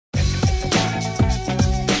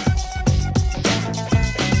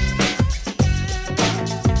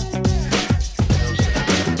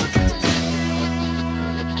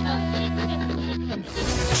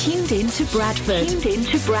into Bradford.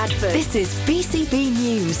 This is BCB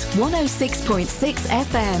News 106.6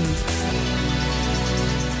 FM.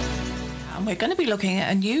 And we're going to be looking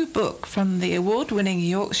at a new book from the award-winning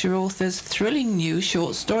Yorkshire author's thrilling new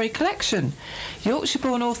short story collection.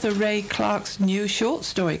 Yorkshire-born author Ray Clark's new short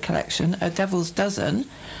story collection, A Devil's Dozen,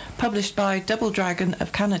 published by Double Dragon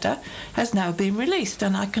of Canada, has now been released,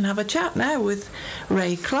 and I can have a chat now with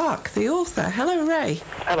Ray Clark, the author. Hello, Ray.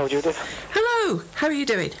 Hello, Judith. Hello. How are you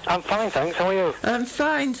doing? I'm fine, thanks. How are you? I'm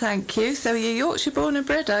fine, thank you. So you're Yorkshire-born and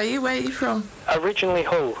bred, are you? Where are you from? Originally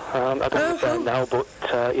Hull. I don't live there now, but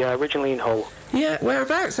originally in Hull. Yeah,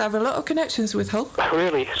 whereabouts? I have a lot of connections with Hull.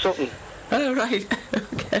 Really? Sutton. Oh, right.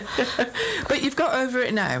 Okay. But you've got over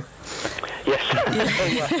it now? Yes.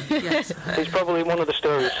 Yes. It's probably one of the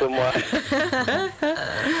stories somewhere.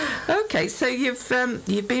 Okay, so you've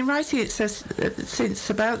been writing it since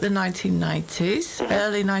about the 1990s,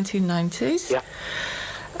 early 1990s. Yeah.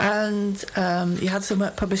 And you had some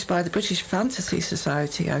work published by the British Fantasy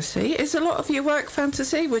Society, I see. Is a lot of your work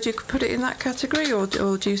fantasy? Would you put it in that category, or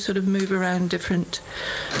do you sort of move around different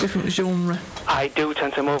genre? I do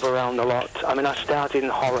tend to move around a lot. I mean, I started in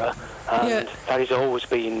horror, and that has always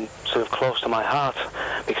been sort of close to my heart,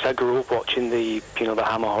 because I grew up watching the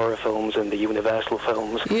Hammer horror films and the Universal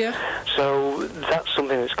films. Yeah. So that's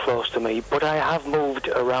something that's close to me. But I have moved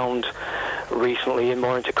around recently and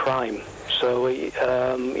more into crime. So,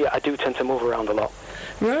 I do tend to move around a lot.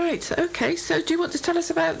 Right. Okay. So, do you want to tell us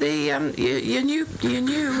about the your new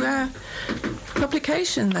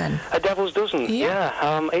publication then? A Devil's Dozen.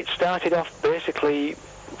 Yeah. It started off basically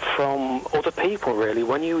from other people, really.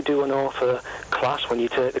 When you do an author class, when you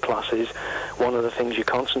take the classes, one of the things you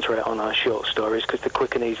concentrate on are short stories, because they're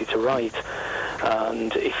quick and easy to write.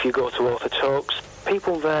 And if you go to author talks,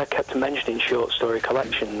 people there kept mentioning short story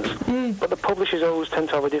collections, but the publishers always tend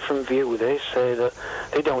to have a different view. They say that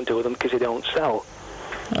they don't do them because they don't sell.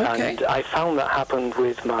 Okay. And I found that happened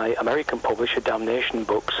with my American publisher, Damnation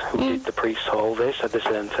Books, who did The Priest's Hall. They said the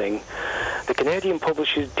same thing. The Canadian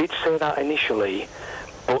publishers did say that initially,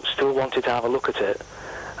 but still wanted to have a look at it.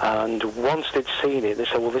 And once they'd seen it, they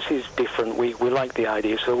said, well, this is different. We like the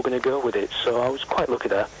idea, so we're going to go with it. So I was quite lucky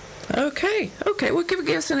there. Okay. Well, give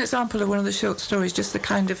us an example of one of the short stories, just the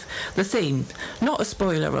theme. Not a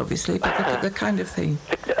spoiler, obviously, but the kind of theme.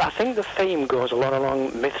 I think the theme goes a lot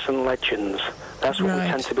along myths and legends. That's what we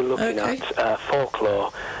tend to be looking at,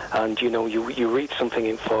 folklore. And, you read something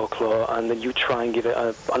in folklore, and then you try and give it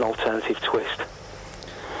an alternative twist.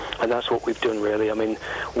 And that's what we've done, really. I mean,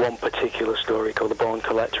 one particular story called The Born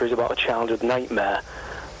Collector is about a childhood nightmare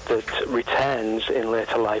that returns in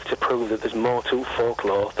later life to prove that there's more to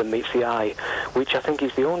folklore than meets the eye, which I think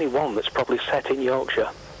is the only one that's probably set in Yorkshire.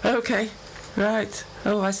 Okay, right.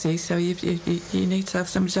 Oh, I see. So you need to have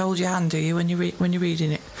somebody to hold your hand, do you, when you're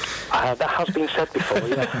reading it? That has been said before,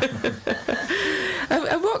 yeah.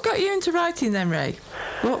 And what got you into writing then, Ray?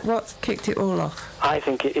 What kicked it all off? I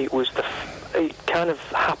think it was it kind of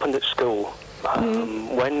happened at school.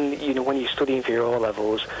 When you're studying for your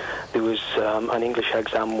O-levels, there was an English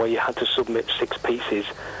exam where you had to submit 6 pieces,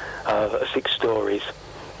 6 stories,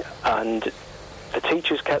 and the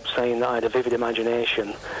teachers kept saying that I had a vivid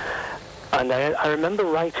imagination. And I remember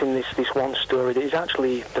writing this one story that is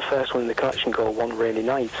actually the first one in the collection, called One Rainy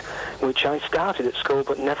Night, which I started at school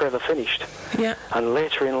but never ever finished. Yeah. And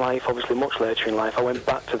later in life, obviously much later in life, I went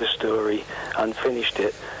back to the story and finished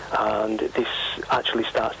it. And this actually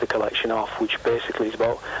starts the collection off, which basically is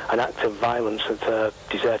about an act of violence at a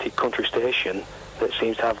deserted country station that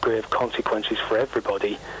seems to have grave consequences for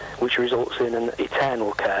everybody, which results in an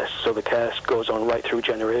eternal curse. So the curse goes on right through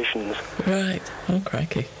generations. Right. Oh,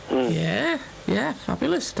 crikey. Yeah,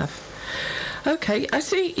 fabulous stuff. Okay, I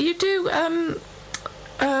see you do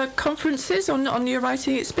conferences on your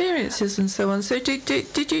writing experiences and so on. So did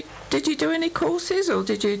you do any courses, or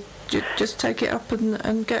did you just take it up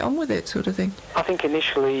and get on with it, sort of thing? I think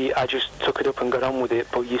initially I just took it up and got on with it,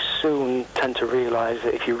 but you soon tend to realise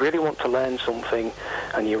that if you really want to learn something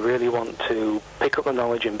and you really want to pick up the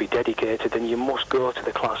knowledge and be dedicated, then you must go to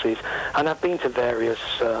the classes. And I've been to various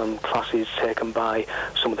classes taken by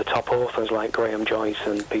some of the top authors like Graham Joyce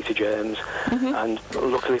and Peter James, and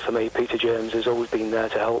luckily for me, Peter James has always been there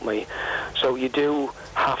to help me. So you do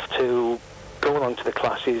have to go along to the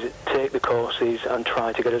classes, take the courses, and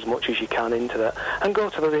try to get as much as you can into that. And go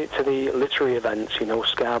to the literary events.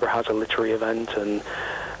 Scarborough has a literary event, and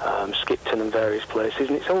Skipton and various places.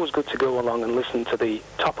 And it's always good to go along and listen to the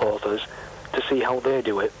top authors to see how they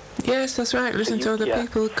do it. Yes, that's right. Listen to other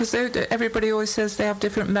people, because everybody always says they have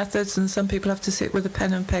different methods, and some people have to sit with a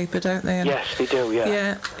pen and paper, don't they? And yes, they do.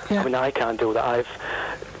 Yeah. Yeah. I mean, I can't do that.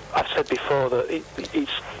 I've said before that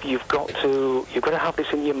you've got to have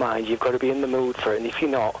this in your mind. You've got to be in the mood for it, and if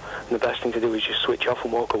you're not, the best thing to do is just switch off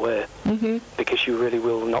and walk away, because you really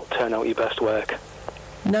will not turn out your best work.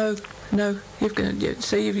 No, you've got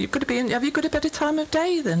to be in. Have you got a better time of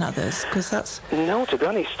day than others? Because that's no. To be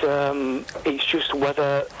honest, it's just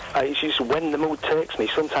when the mood takes me.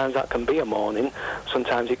 Sometimes that can be a morning.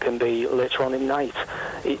 Sometimes it can be later on in night.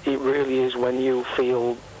 It really is when you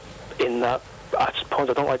feel in that. I suppose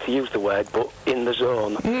I don't like to use the word, but in the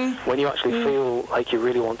zone. When you actually feel like you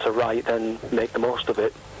really want to write, then make the most of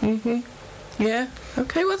it. Yeah.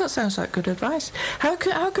 Okay. Well, that sounds like good advice. How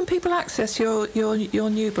can people access your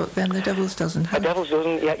new book then, The Devil's Dozen? The Devil's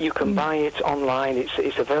Dozen. Yeah, you can buy it online.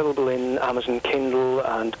 It's available in Amazon Kindle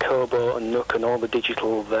and Kobo and Nook and all the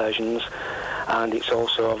digital versions, and it's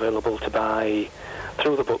also available to buy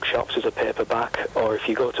through the bookshops as a paperback, or if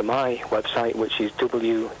you go to my website, which is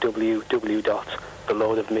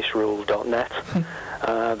www.thelordofmisrule.net,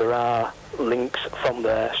 there are links from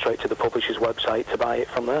there straight to the publisher's website to buy it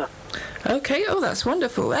from there. Okay, that's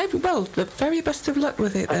wonderful. Well, the very best of luck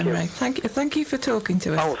with it then, Ray. Thank you for talking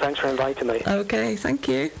to us. Oh, thanks for inviting me. Okay, thank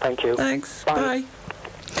you. Thank you. Thanks. Bye.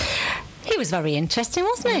 He was very interesting,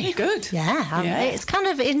 wasn't he? Very good. Yeah. It's kind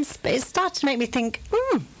of it started to make me think.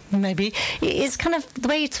 Maybe it's kind of the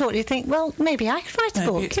way you talk. You think, well, maybe I could write a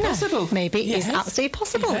book. It's possible. Maybe it's absolutely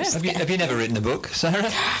possible. Yes. Have you never written a book, Sarah? No,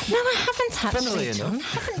 I haven't actually. Funnily enough. John.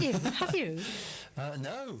 Haven't you? Have you?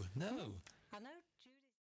 No.